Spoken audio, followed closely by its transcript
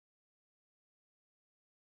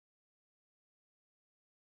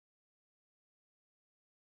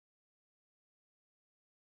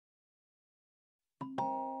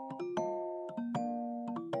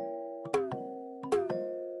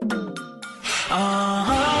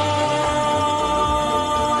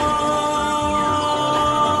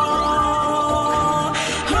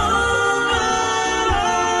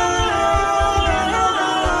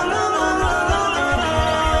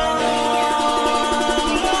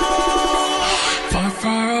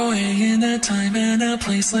time and a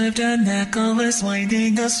place lived a Nicholas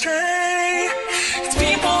winding astray. It's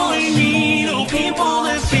people I need, oh people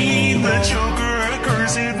that feed the Joker,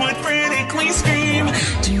 accursed would frantically scream.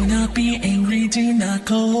 Do not be angry, do not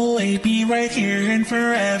go away, be right here and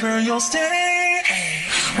forever you'll stay.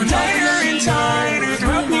 We're tighter and tighter,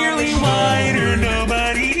 throat nearly wider,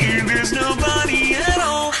 nobody here, there's nobody at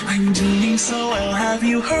all. I'm doing so well, have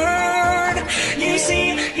you heard? You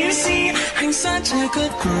see, I'm such a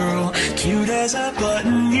good girl, cute as a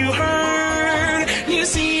button, you heard. You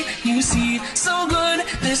see, so good,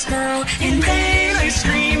 this girl in pain, I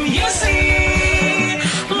scream, you see.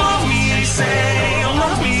 Love me, I say,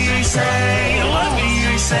 love me, I say, love me,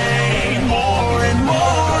 I say, more and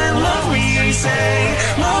more, love me, I say,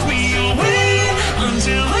 love me away,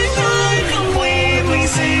 until I die completely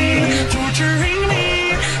sane. Torturing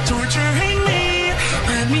me,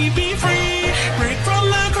 let me be free, break from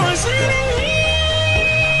the corseting me.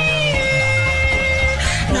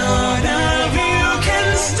 None of you can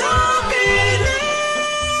stop it now.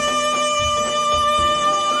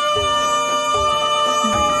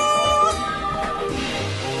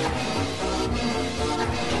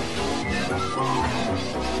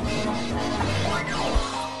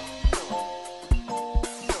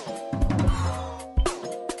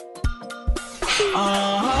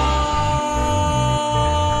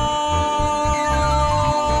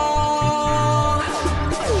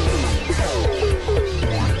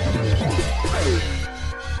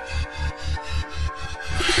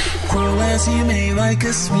 Grow as you may, like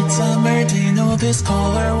a sweet summer day, no, this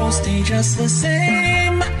color will stay just the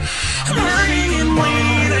same. I'm hurting and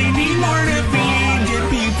bleed, I need more to feed. Get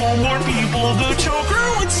people, more people, the choker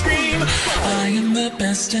would scream. I am the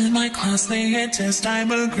best in my class, they attest I'm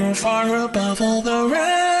a girl far above all the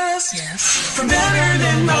rest. Yes. From better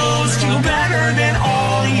than those to better than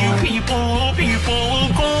all you people,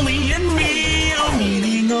 look only in me. I'm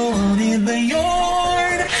eating alone in the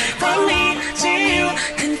yard. From me to you,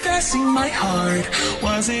 confessing my heart,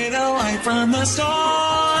 was it a lie from the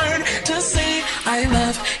start? To say I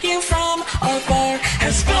love you from afar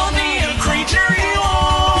has built me a creature you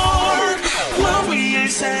are. Love me, I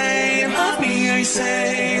say, love me, I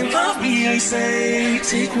say, love me, I say.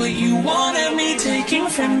 Take what you want of me, taking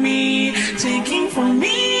from me,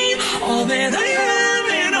 all that I have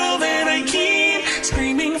and all that I keep.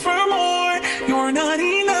 Screaming for more, you're not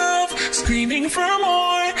enough, screaming for more.